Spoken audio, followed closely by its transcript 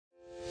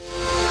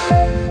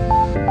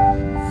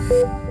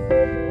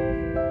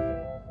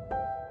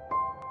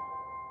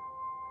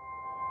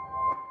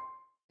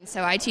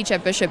So I teach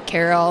at Bishop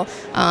Carroll.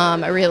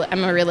 I'm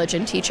a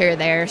religion teacher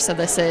there, so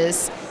this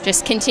is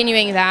just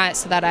continuing that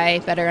so that I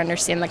better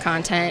understand the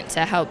content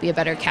to help be a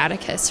better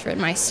catechist for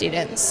my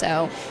students.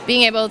 So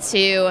being able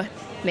to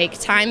make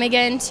time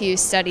again to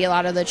study a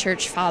lot of the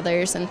church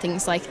fathers and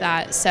things like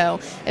that. So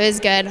it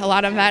was good. A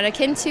lot of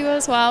Vatican II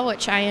as well,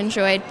 which I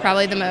enjoyed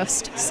probably the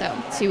most. So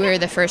we were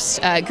the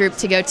first group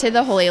to go to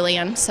the Holy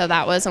Land, so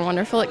that was a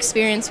wonderful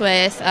experience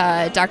with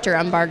Dr.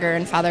 Umbarger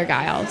and Father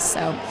Giles.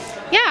 So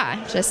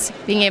yeah, just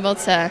being able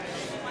to,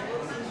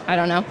 I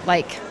don't know,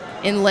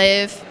 and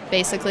live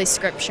basically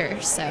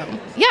scripture. So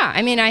yeah,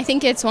 I mean, I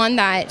think it's one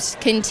that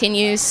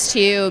continues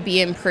to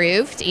be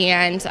improved,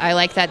 and I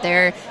like that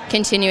they're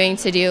continuing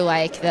to do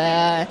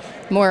the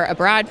more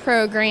abroad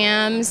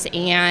programs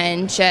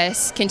and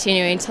just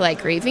continuing to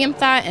revamp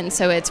that. And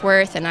so it's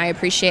and I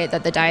appreciate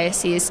that the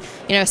diocese,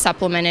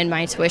 supplemented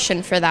my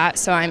tuition for that.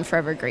 So I'm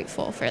forever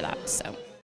grateful for that. So.